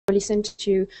listen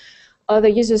to other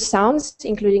users' sounds,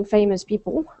 including famous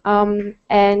people,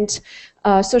 and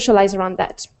socialize around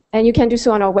that. And you can do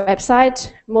so on our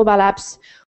website, mobile apps,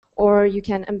 or you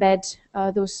can embed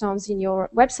those sounds in your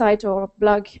website or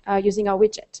blog using our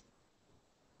widget.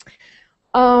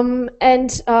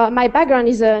 My background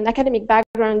is an academic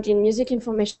background in music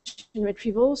information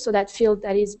retrieval, so that field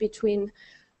that is between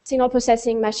signal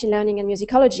processing, machine learning, and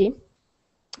musicology.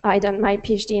 I done my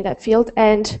PhD in that field,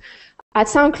 and at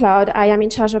SoundCloud, I am in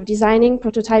charge of designing,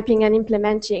 prototyping, and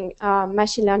implementing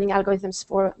machine learning algorithms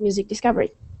for music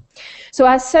discovery. So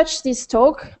as such, this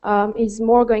talk is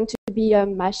more going to be a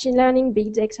machine learning,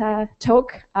 big data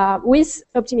talk with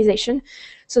optimization,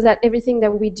 so that everything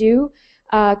that we do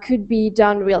could be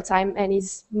done real time, and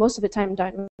is most of the time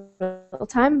done real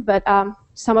time, but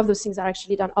some of those things are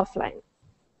actually done offline.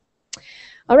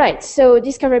 All right, so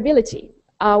discoverability.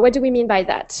 What do we mean by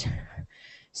that?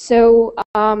 So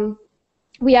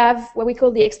we have what we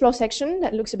call the explore section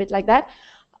that looks a bit like that.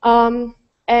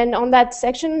 And on that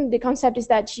section, the concept is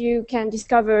that you can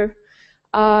discover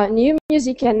new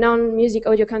music and non-music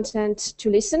audio content to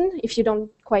listen if you don't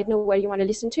quite know what you want to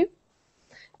listen to.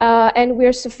 And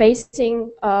we're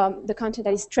surfacing the content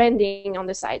that is trending on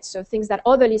the site, so things that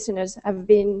other listeners have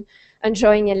been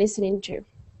enjoying and listening to.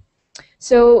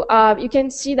 So you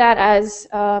can see that as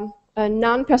a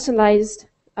non-personalized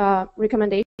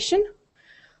recommendation,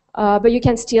 but you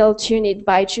can still tune it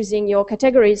by choosing your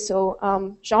categories, so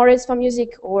genres for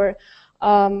music, or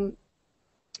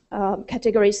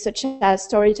categories such as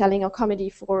storytelling or comedy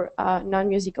for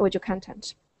non-music audio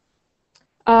content.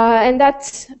 And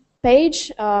that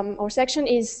page or section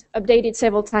is updated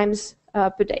several times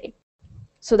per day,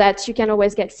 so that you can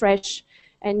always get fresh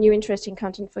and new interesting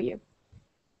content for you.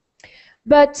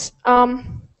 But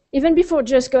even before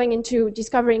just going into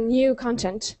discovering new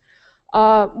content,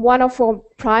 one of our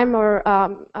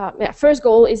first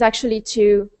goal is actually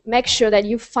to make sure that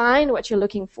you find what you're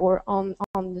looking for on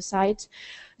the site,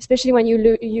 especially when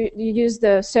you use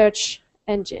the search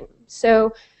engine.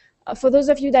 So for those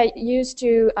of you that used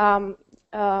to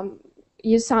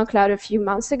use SoundCloud a few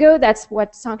months ago, that's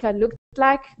what SoundCloud looked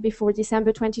like before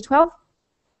December 2012.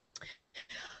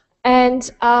 And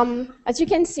as you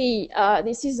can see,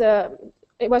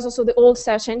 it was also the old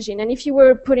search engine. And if you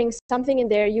were putting something in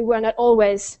there, you were not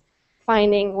always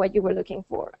finding what you were looking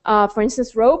for. For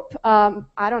instance, rope,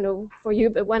 I don't know for you,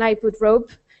 but when I put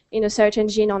rope in a search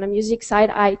engine on a music site,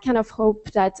 I kind of hope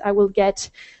that I will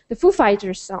get the Foo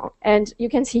Fighters song. And you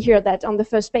can see here that on the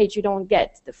first page, you don't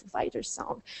get the Foo Fighters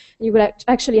song. You would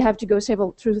actually have to go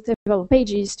through several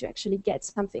pages to actually get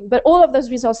something. But all of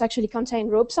those results actually contain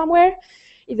rope somewhere,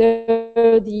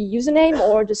 either the username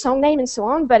or the song name and so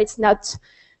on, but it's not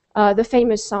the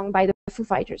famous song by the Foo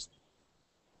Fighters.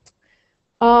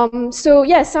 So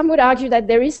yes, some would argue that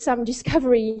there is some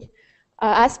discovery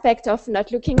aspect of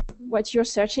not looking what you're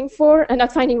searching for and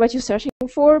not finding what you're searching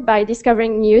for by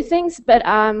discovering new things, but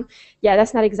yeah,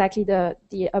 that's not exactly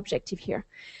the objective here.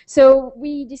 So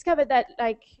we discovered that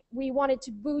we wanted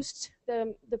to boost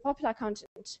the popular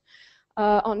content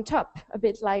on top, a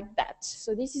bit like that.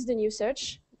 So this is the new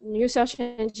search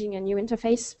engine, a new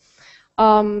interface.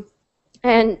 And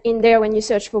in there, when you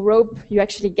search for rope, you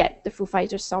actually get the Foo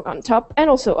Fighters song on top, and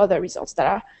also other results that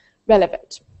are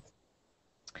relevant.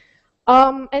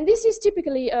 And this is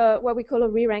typically what we call a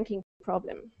re-ranking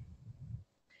problem.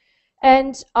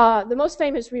 And the most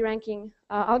famous re-ranking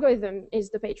algorithm is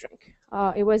the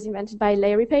PageRank. It was invented by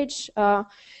Larry Page,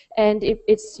 and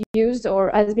it's used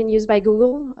or has been used by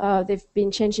Google. They've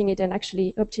been changing it and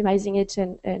actually optimizing it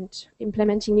and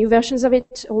implementing new versions of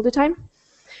it all the time.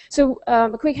 So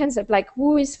a quick hands up,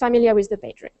 who is familiar with the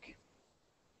PageRank?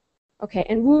 Okay,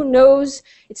 and who knows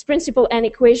its principle and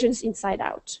equations inside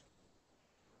out?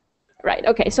 Right,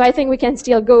 okay, so I think we can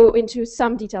still go into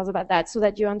some details about that so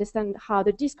that you understand how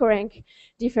the DiscoRank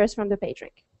differs from the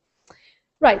PageRank.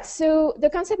 Right, so the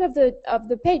concept of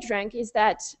the PageRank is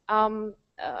that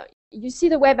you see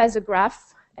the web as a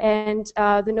graph, and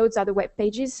the nodes are the web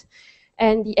pages,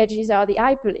 and the edges are the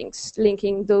hyperlinks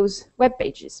linking those web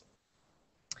pages.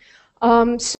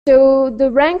 So the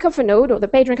rank of a node, or the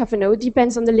PageRank of a node,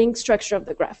 depends on the link structure of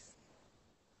the graph.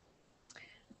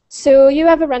 So you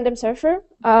have a random surfer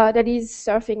that is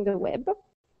surfing the web,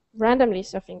 randomly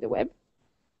surfing the web.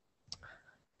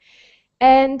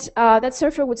 And that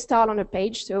surfer would start on a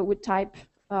page, so it would type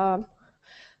a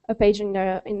page in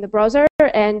the browser,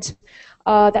 and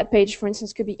that page, for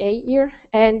instance, could be A here,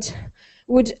 and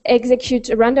would execute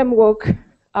a random walk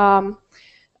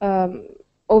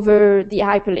over the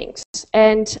hyperlinks.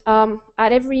 And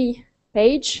at every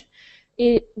page,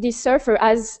 this surfer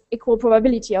has equal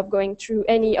probability of going through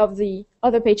any of the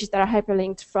other pages that are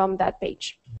hyperlinked from that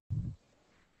page.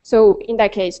 So in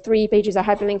that case, 3 pages are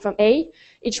hyperlinked from A.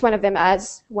 Each one of them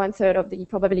has 1/3 of the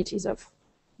probabilities of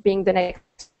being the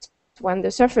next one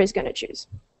the surfer is going to choose.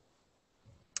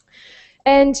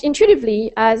 And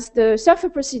intuitively, as the surfer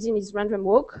proceeds in his random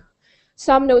walk,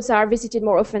 some nodes are visited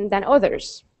more often than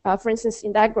others. For instance,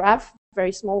 in that graph,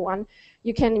 very small one,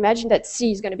 you can imagine that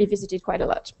C is going to be visited quite a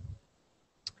lot.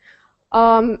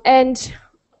 And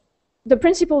the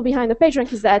principle behind the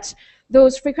PageRank is that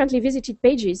those frequently visited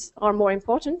pages are more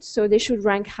important, so they should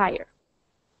rank higher.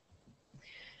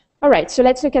 All right, so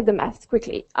let's look at the math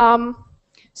quickly.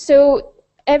 So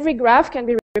every graph can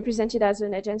be represented as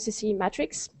an adjacency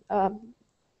matrix,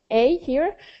 A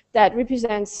here, that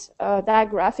represents that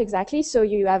graph exactly. So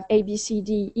you have A, B, C,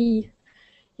 D, E,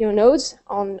 your nodes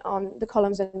on the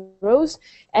columns and rows.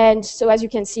 And so as you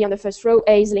can see on the first row,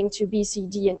 A is linked to B, C,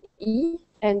 D, and E,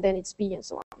 and then it's B and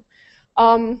so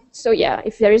on. So yeah,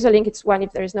 if there is a link, it's 1.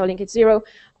 If there is no link, it's 0.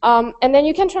 And then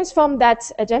you can transform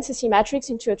that adjacency matrix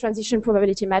into a transition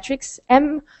probability matrix,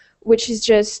 M, which is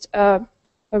just a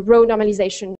row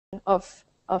normalization of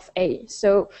A.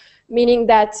 So meaning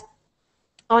that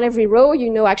on every row, you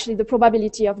know actually the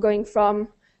probability of going from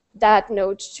that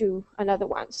node to another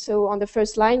one. So on the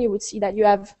first line, you would see that you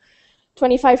have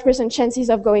 25% chances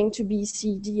of going to B,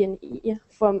 C, D, and E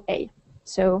from A.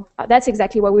 So that's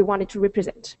exactly what we wanted to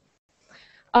represent.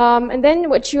 And then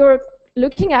what you're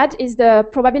looking at is the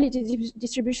probability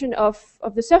distribution of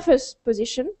the surface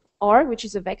position, R, which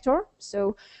is a vector.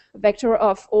 So a vector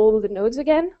of all the nodes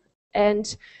again. And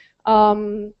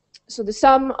so the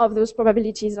sum of those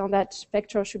probabilities on that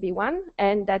vector should be 1,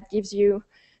 and that gives you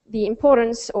the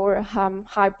importance or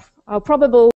how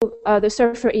probable the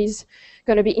surfer is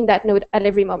going to be in that node at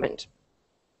every moment.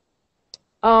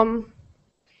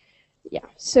 Yeah,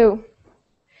 so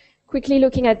quickly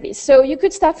looking at this. So you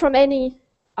could start from any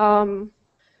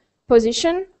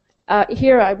position.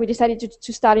 Here we decided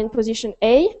to start in position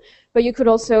A, but you could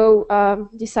also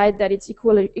decide that it's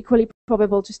equally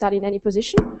probable to start in any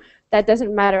position. That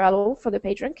doesn't matter at all for the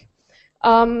PageRank.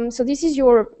 So this is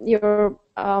your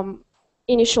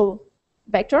initial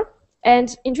vector.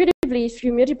 And intuitively, if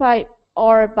you multiply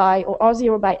R by, or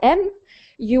R0 by M,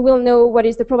 you will know what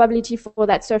is the probability for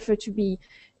that surfer to be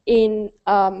in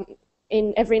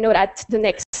every node at the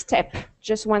next step,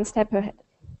 just one step ahead.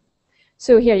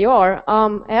 So here you are.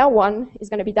 R1 is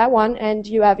going to be that one, and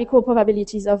you have equal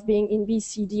probabilities of being in B,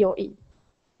 C, D, or E.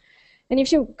 And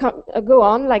if you go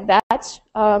on like that,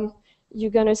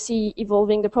 you're going to see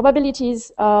evolving the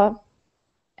probabilities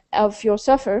of your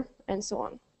surfer, and so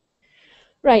on.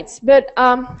 Right, but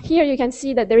here you can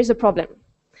see that there is a problem,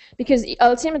 because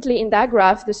ultimately in that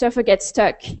graph, the surfer gets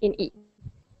stuck in E.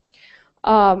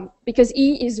 Because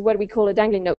E is what we call a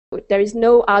dangling node. There is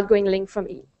no outgoing link from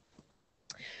E.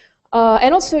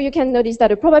 And also you can notice that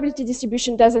the probability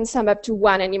distribution doesn't sum up to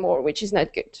 1 anymore, which is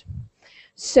not good.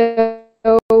 So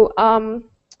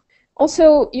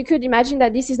also you could imagine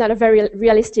that this is not a very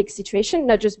realistic situation,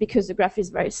 not just because the graph is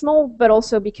very small, but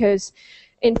also because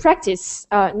in practice,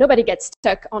 nobody gets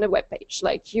stuck on a web page.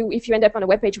 Like if you end up on a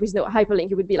web page with no hyperlink,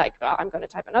 you would be like, oh, I'm going to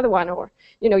type another one, or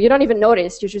you don't even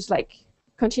notice. You just like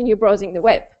continue browsing the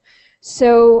web.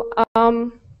 So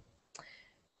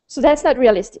so that's not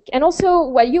realistic. And also,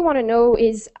 what you want to know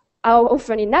is how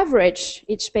often, in average,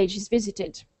 each page is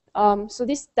visited. So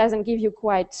this doesn't give you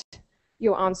quite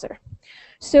your answer.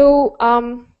 So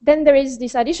then there is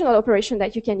this additional operation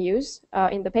that you can use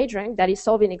in the PageRank that is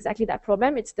solving exactly that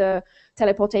problem. It's the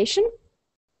teleportation.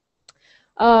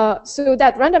 So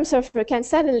that random surfer can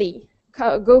suddenly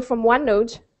go from one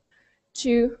node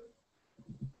to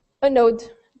a node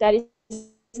that is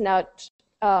not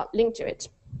linked to it.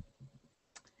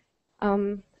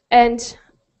 And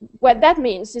what that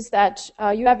means is that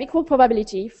you have equal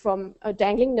probability from a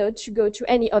dangling node to go to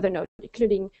any other node,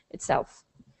 including itself.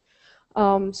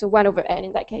 So 1 over n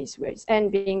in that case, whereas n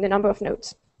being the number of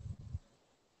nodes.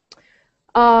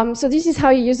 So this is how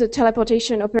you use a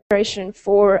teleportation operation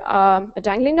for a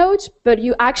dangling node, but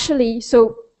you actually,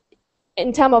 so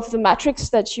in terms of the matrix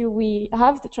that we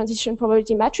have, the transition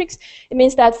probability matrix, it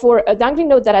means that for a dangling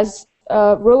node that has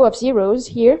a row of zeros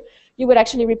here, you would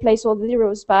actually replace all the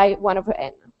zeros by 1 over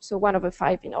n, so 1 over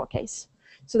 5 in our case.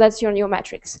 So that's your new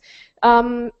matrix.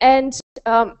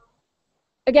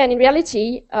 Again, in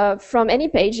reality, from any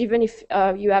page, even if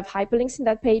you have hyperlinks in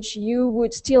that page, you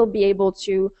would still be able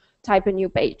to type a new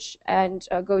page and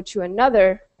go to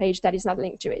another page that is not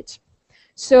linked to it.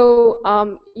 So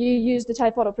you use the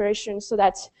teleport operation so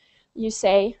that you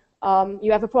say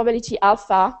you have a probability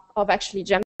alpha of actually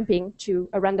jumping to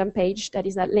a random page that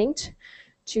is not linked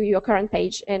to your current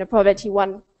page, and a probability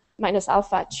 1 minus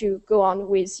alpha to go on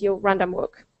with your random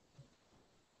walk.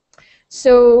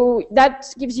 So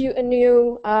that gives you a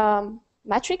new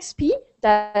matrix P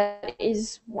that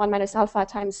is 1 minus alpha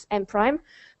times m prime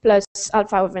plus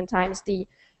alpha over n times the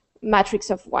matrix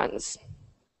of ones.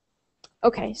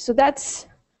 Okay, so that's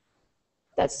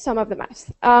some of the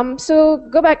math. So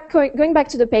going back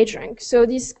to the PageRank. So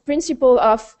this principle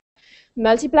of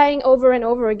multiplying over and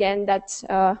over again that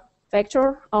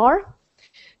vector R.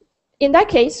 In that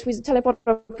case, with the teleport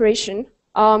operation,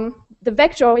 the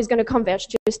vector is going to converge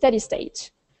to a steady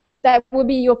state. That will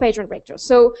be your PageRank vector.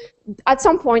 So at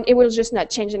some point, it will just not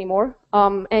change anymore,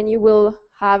 and you will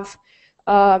have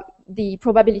the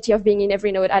probability of being in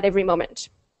every node at every moment.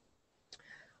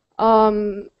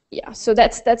 Yeah, so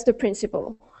that's the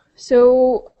principle.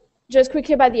 So just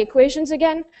quickly about the equations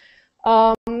again.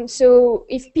 So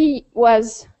if P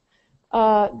was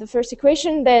the first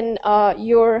equation, then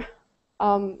your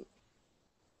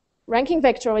ranking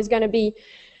vector is going to be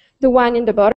the one in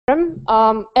the bottom.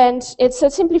 And it's a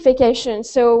simplification.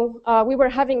 So we were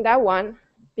having that one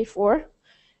before,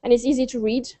 and it's easy to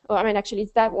read. Or, I mean, actually,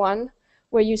 it's that one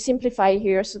where you simplify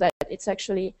here so that it's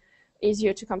actually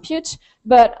easier to compute.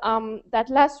 But that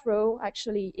last row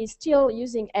actually is still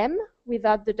using M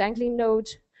without the dangling node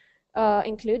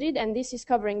included, and this is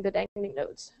covering the dangling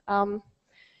nodes.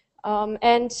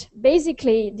 And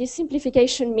basically, this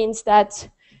simplification means that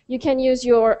you can use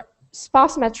your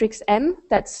sparse matrix M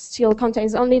that still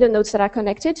contains only the nodes that are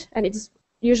connected, and it's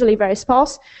usually very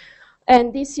sparse.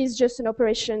 And this is just an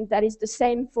operation that is the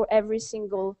same for every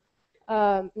single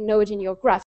node in your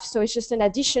graph. So it's just an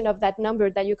addition of that number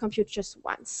that you compute just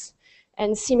once.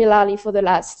 And similarly for the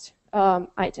last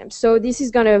item. So this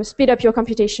is going to speed up your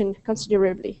computation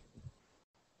considerably.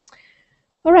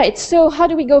 All right, so how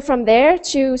do we go from there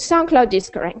to SoundCloud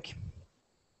DiscoRank?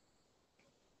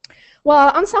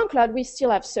 Well, on SoundCloud, we still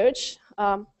have search,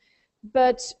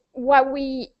 but what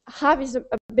we have is a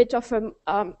bit of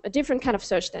a different kind of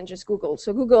search than just Google.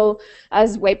 So Google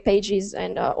has web pages,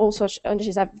 and all search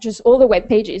engines have just all the web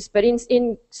pages. But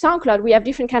in SoundCloud, we have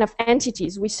different kind of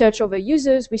entities. We search over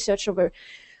users, we search over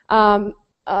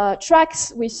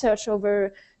tracks, we search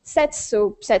over sets.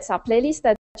 So sets are playlists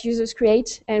that users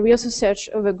create, and we also search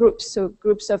over groups. So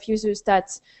groups of users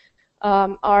that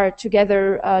are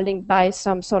together linked by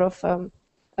some sort of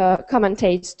common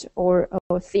taste or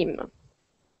theme.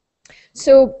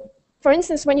 So, for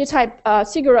instance, when you type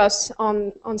Sigurros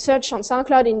on search on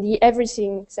SoundCloud in the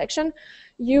everything section,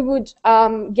 you would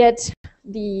get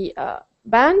the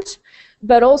band,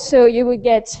 but also you would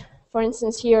get, for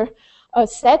instance, here a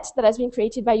set that has been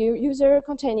created by your user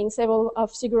containing several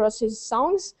of Sigurros'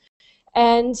 songs,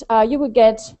 and you would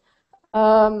get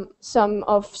some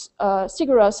of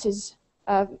Sigurros'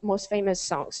 most famous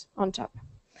songs on top.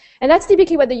 And that's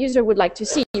typically what the user would like to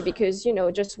see, because, you know,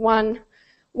 just one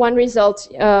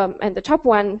result, and the top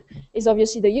one is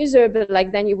obviously the user, but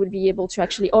like then you would be able to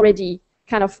actually already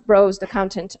kind of browse the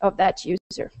content of that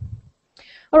user.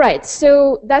 All right,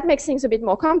 so that makes things a bit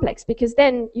more complex, because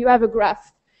then you have a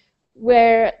graph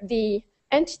where the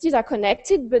entities are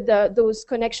connected, but those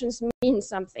connections mean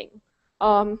something.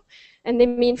 And they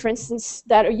mean, for instance,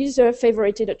 that a user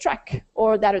favorited a track,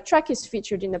 or that a track is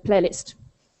featured in a playlist,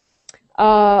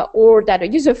 or that a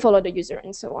user followed a user,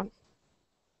 and so on.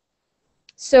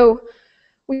 So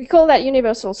we call that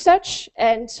universal search,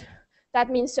 and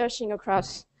that means searching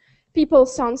across people,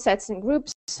 sound sets, and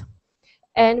groups.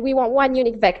 And we want one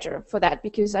unique vector for that,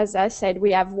 because, as I said,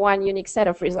 we have one unique set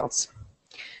of results.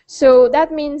 So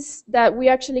that means that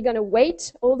we're actually going to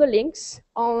weight all the links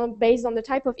based on the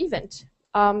type of event.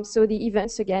 So the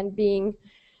events, again, being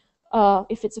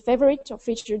if it's a favorite or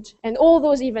featured. And all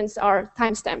those events are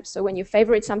timestamps. So when you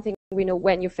favorite something, we know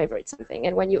when you favorite something,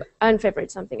 and when you unfavorite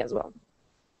something as well.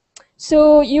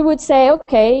 So you would say,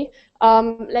 OK,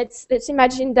 let's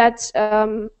imagine that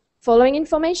following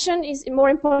information is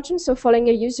more important. So following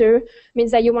a user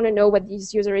means that you want to know what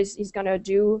this user is going to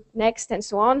do next, and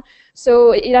so on.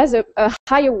 So it has a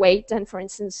higher weight than, for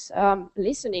instance,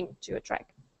 listening to a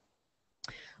track.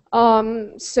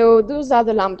 So those are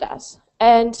the lambdas.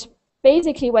 And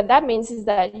basically what that means is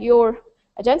that your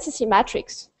adjacency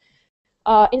matrix,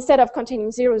 instead of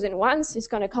containing zeros and ones, is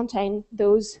going to contain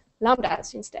those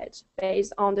lambdas instead,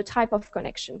 based on the type of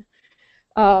connection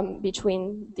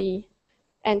between the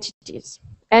entities.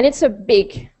 And it's a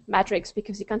big matrix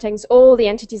because it contains all the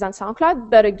entities on SoundCloud,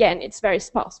 but again, it's very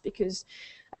sparse because,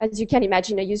 as you can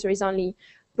imagine, a user is only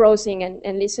browsing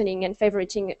and listening and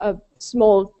favoriting a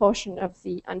small portion of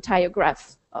the entire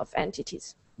graph of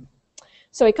entities.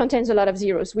 So it contains a lot of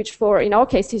zeros, which in our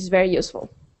case is very useful.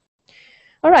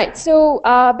 All right, so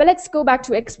but let's go back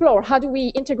to Explore. How do we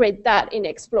integrate that in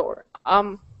Explore?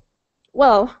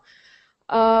 Well,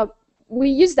 we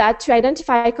use that to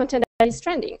identify content that is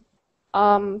trending,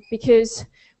 because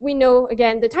we know,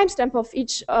 again, the timestamp of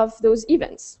each of those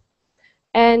events.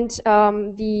 And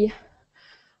the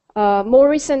more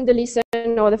recent the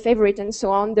listen or the favorite and so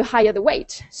on, the higher the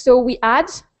weight. So we add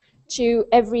to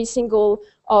every single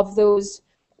of those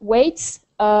weights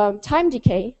time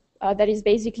decay that is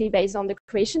basically based on the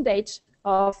creation date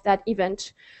of that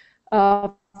event,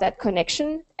 that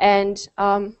connection, and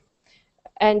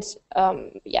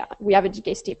yeah, we have a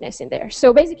decay steepness in there.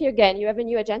 So basically, again, you have a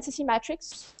new adjacency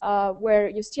matrix where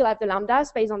you still have the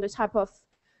lambdas based on the type of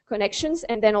connections,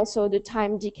 and then also the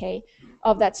time decay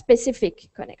of that specific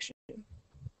connection.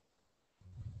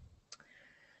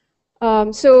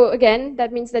 So again,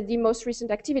 that means that the most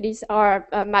recent activities are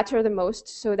matter the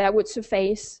most, so that would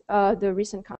suffice the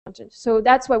recent content. So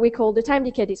that's what we call the time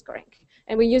decay DiscoRank,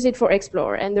 and we use it for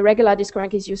Explore, and the regular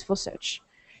DiscoRank is used for search.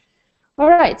 All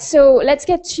right, so let's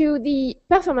get to the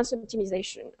performance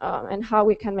optimization and how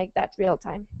we can make that real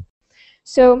time.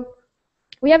 So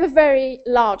we have a very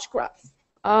large graph,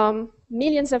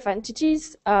 millions of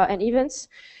entities and events.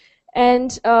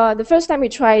 And the first time we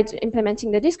tried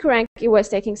implementing the DiscoRank, it was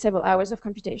taking several hours of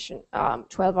computation,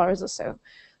 12 hours or so.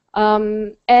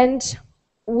 And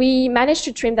we managed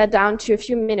to trim that down to a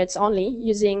few minutes only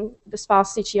using the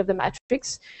sparsity of the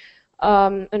matrix,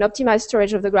 an optimized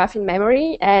storage of the graph in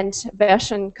memory, and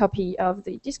version copy of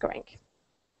the DiscoRank.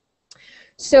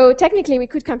 So technically, we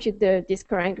could compute the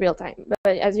DiscoRank real time,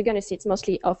 but as you're going to see, it's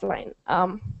mostly offline.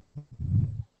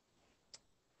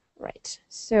 Right,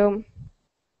 so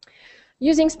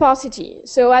using sparsity.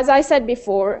 So as I said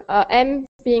before, M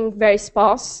being very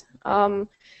sparse,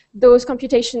 those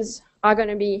computations are going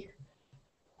to be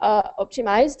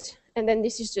optimized, and then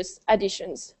this is just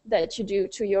additions that you do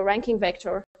to your ranking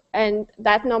vector, and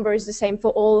that number is the same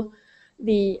for all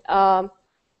the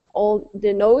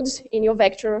nodes in your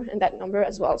vector, and that number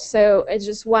as well. So it's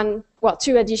just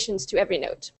two additions to every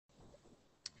node.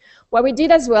 What we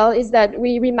did as well is that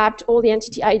we remapped all the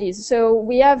entity IDs. So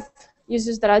we have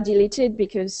users that are deleted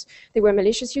because they were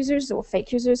malicious users or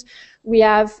fake users. We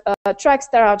have tracks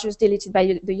that are just deleted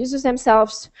by the users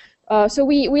themselves. So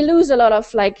we lose a lot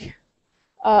of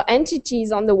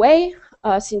entities on the way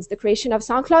since the creation of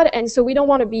SoundCloud, and so we don't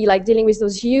want to be dealing with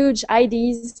those huge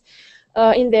IDs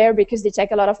in there because they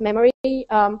take a lot of memory.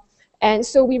 And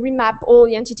so we remap all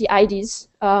the entity IDs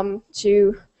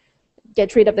to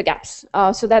get rid of the gaps.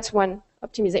 So that's one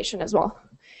optimization as well.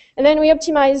 And then we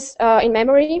optimize in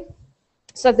memory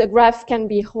so that the graph can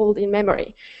be held in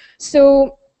memory.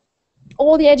 So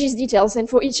all the edges details, and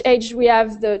for each edge we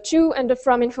have the to and the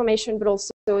from information, but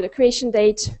also the creation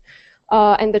date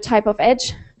and the type of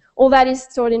edge. All that is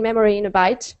stored in memory in a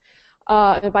byte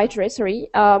array, sorry.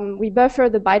 We buffer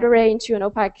the byte array into an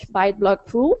opaque byte block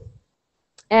pool.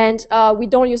 And we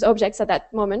don't use objects at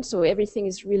that moment, so everything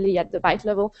is really at the byte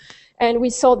level. And we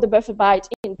sort the buffer byte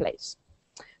in place.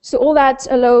 So all that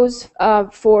allows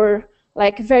for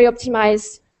very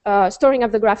optimized storing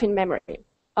of the graph in memory.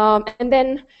 And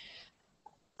then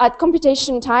at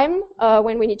computation time,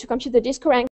 when we need to compute the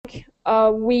DiscoRank,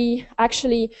 we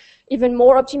actually even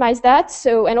more optimize that.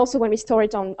 So, and also when we store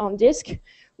it on disk,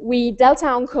 we delta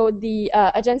encode the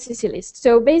adjacency list.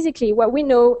 So basically, what we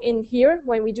know in here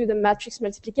when we do the matrix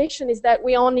multiplication is that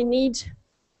we only need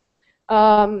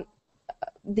the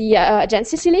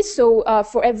adjacency list. So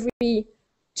for every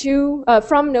two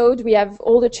from node, we have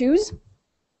all the twos,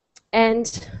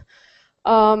 and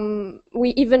we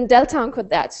even delta encode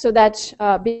that so that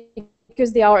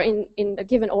because they are in a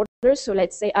given order, so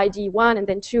let's say ID 1 and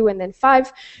then 2 and then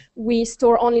 5, we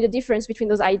store only the difference between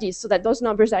those IDs so that those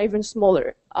numbers are even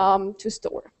smaller to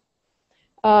store.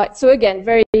 So again,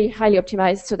 very highly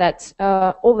optimized so that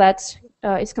all that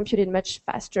is computed much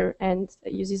faster and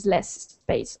uses less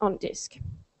space on disk.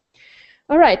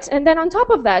 All right, and then on top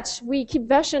of that, we keep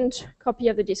versioned copy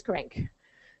of the DiscoRank.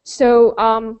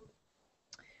 So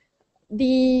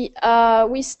we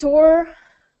store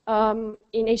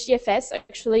in HDFS,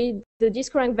 actually, the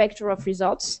DiscoRank vector of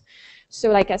results. So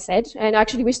like I said, and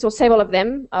actually we store several of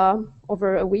them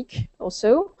over a week or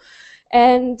so.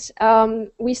 And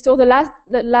we store the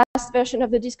last version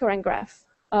of the DiscoRank graph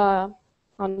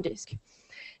on disk.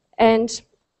 And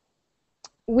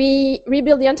we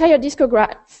rebuild the entire Disco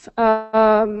graph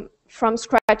from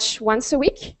scratch once a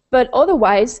week, but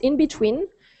otherwise, in between,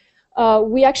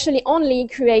 we actually only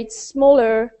create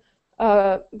smaller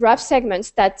graph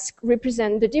segments that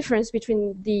represent the difference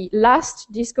between the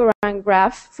last DiscoRank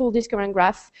graph, full DiscoRank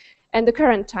graph, and the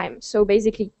current time. So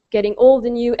basically getting all the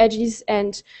new edges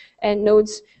and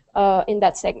nodes in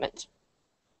that segment.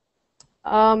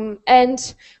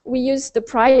 And we use the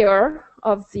prior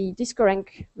of the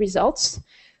DiscoRank results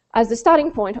as the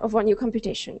starting point of our new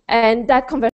computation. And that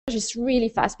converges really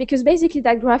fast because basically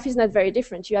that graph is not very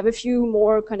different. You have a few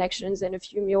more connections and a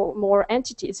few more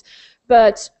entities.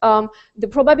 But the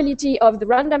probability of the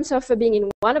random surfer being in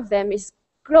one of them is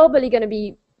globally going to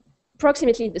be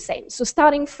approximately the same. So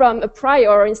starting from a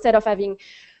prior, instead of having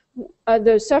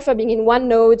the surfer being in one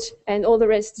node and all the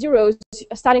rest zeros,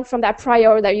 starting from that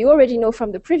prior that you already know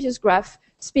from the previous graph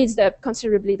speeds up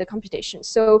considerably the computation.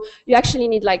 So you actually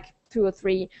need like 2 or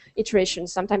 3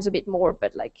 iterations, sometimes a bit more,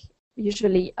 but like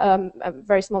usually a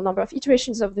very small number of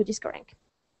iterations of the DiscoRank.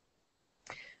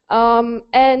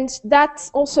 And that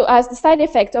also has the side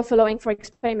effect of allowing for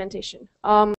experimentation.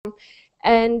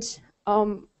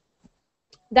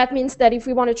 That means that if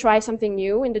we want to try something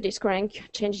new in the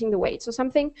DiscoRank, changing the weights or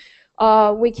something,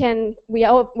 we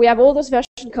have all those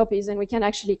version copies and we can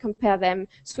actually compare them,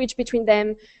 switch between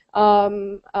them,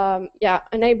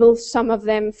 enable some of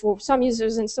them for some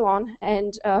users and so on,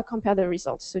 and compare the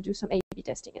results, so do some A/B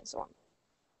testing and so on.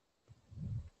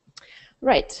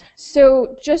 Right,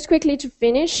 so just quickly to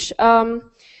finish,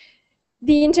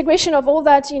 the integration of all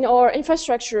that in our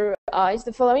infrastructure is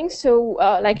the following. So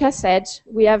like I said,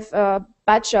 we have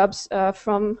batch jobs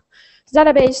from the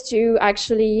database to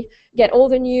actually get all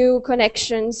the new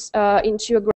connections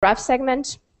into a graph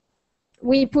segment.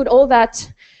 We put all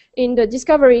that in the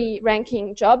discovery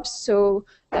ranking jobs, so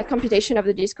the computation of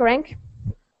the DiscoRank,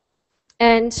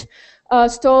 and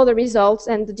store the results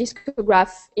and the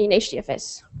discograph in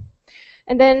HDFS.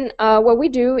 And then what we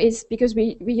do is, because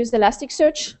we use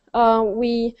Elasticsearch,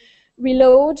 we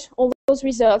reload all those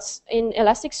results in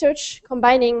Elasticsearch,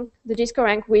 combining the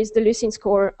DiscoRank with the Lucene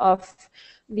score of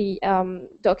the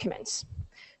documents,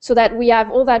 so that we have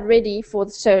all that ready for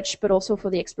the search, but also for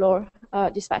the Explore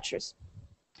dispatchers.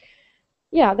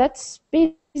 Yeah, that's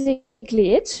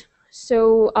basically it.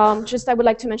 So just I would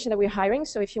like to mention that we're hiring,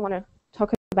 so if you want to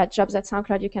talk about jobs at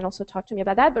SoundCloud, you can also talk to me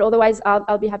about that. But otherwise,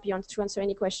 I'll be happy to answer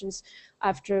any questions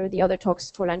after the other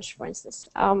talks for lunch, for instance.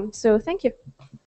 So thank you.